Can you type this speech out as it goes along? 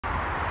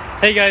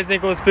Hey guys,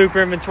 Nicholas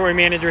Bucher, Inventory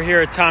Manager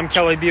here at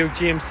Kelley Buick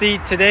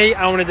GMC. Today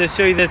I wanted to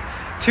show you this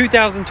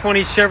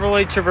 2020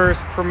 Chevrolet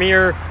Traverse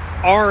Premier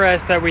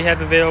RS that we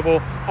have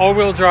available.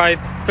 All-wheel drive,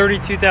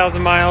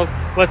 32,000 miles.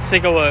 Let's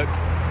take a look.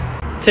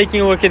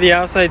 Taking a look at the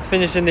outside, it's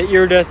finished in the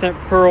iridescent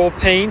pearl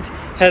paint.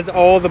 Has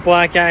all the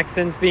black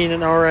accents being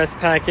an RS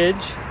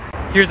package.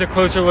 Here's a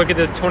closer look at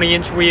those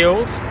 20-inch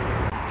wheels.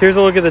 Here's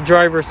a look at the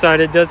driver's side.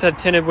 It does have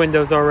tinted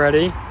windows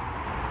already.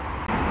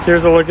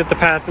 Here's a look at the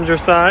passenger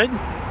side.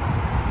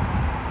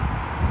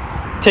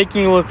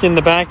 Taking a look in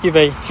the back, you have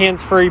a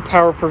hands-free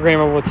power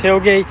programmable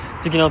tailgate,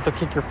 so you can also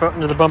kick your foot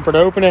under the bumper to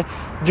open it.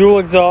 Dual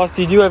exhaust.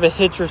 You do have a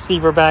hitch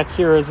receiver back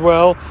here as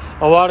well.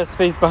 A lot of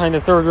space behind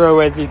the third row,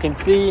 as you can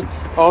see.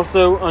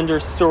 Also under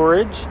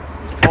storage.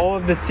 All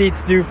of the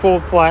seats do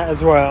fold flat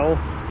as well.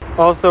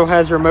 Also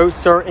has remote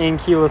start and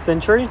keyless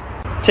entry.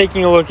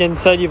 Taking a look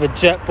inside, you have a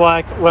jet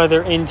black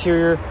leather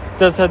interior.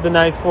 Does have the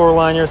nice floor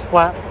liners,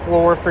 flat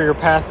floor for your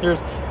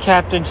passengers,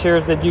 captain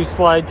chairs that do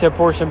slide to a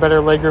portion better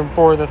legroom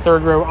for the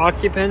third row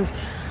occupants.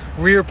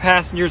 Rear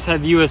passengers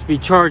have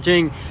USB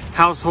charging,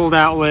 household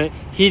outlet,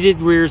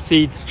 heated rear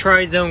seats,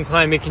 tri-zone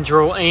climate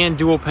control, and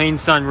dual pane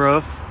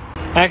sunroof.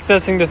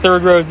 Accessing the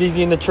third row is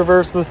easy in the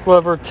Traverse. This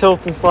lever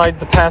tilts and slides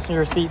the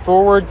passenger seat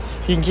forward.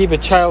 You can keep a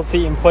child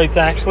seat in place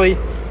actually.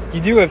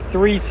 You do have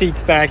 3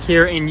 seats back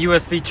here and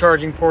USB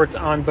charging ports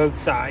on both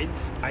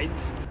sides.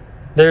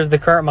 There's the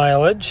current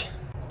mileage.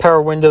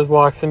 Power windows,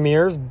 locks and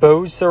mirrors,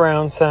 Bose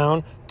surround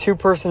sound,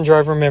 2-person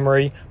driver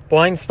memory,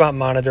 blind spot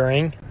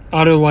monitoring,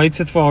 auto lights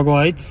with fog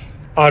lights,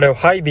 auto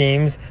high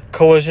beams,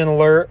 collision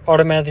alert,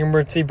 automatic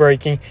emergency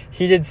braking,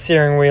 heated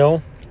steering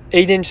wheel,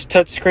 8-inch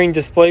touchscreen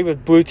display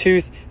with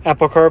Bluetooth,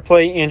 Apple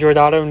CarPlay, Android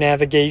Auto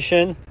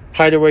navigation,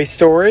 hideaway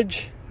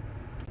storage,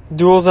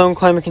 dual zone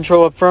climate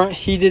control up front,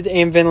 heated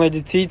and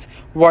ventilated seats,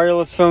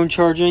 wireless phone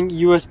charging,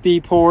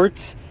 USB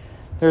ports.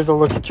 There's a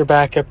look at your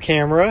backup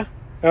camera.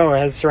 Oh, it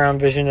has surround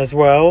vision as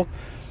well.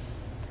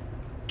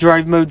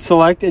 Drive mode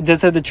select. It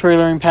does have the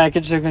trailering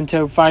package that can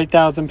tow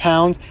 5,000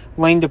 pounds.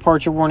 Lane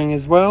departure warning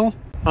as well.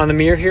 On the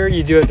mirror here,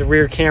 you do have the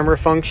rear camera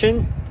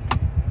function,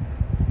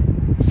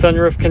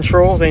 sunroof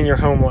controls, and your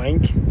home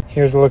link.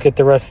 Here's a look at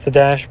the rest of the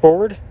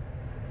dashboard.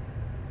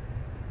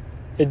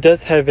 It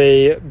does have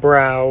a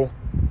brow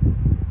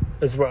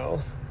as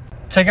well.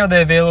 Check out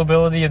the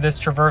availability of this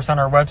Traverse on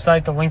our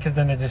website. The link is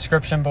in the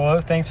description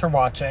below. Thanks for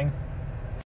watching.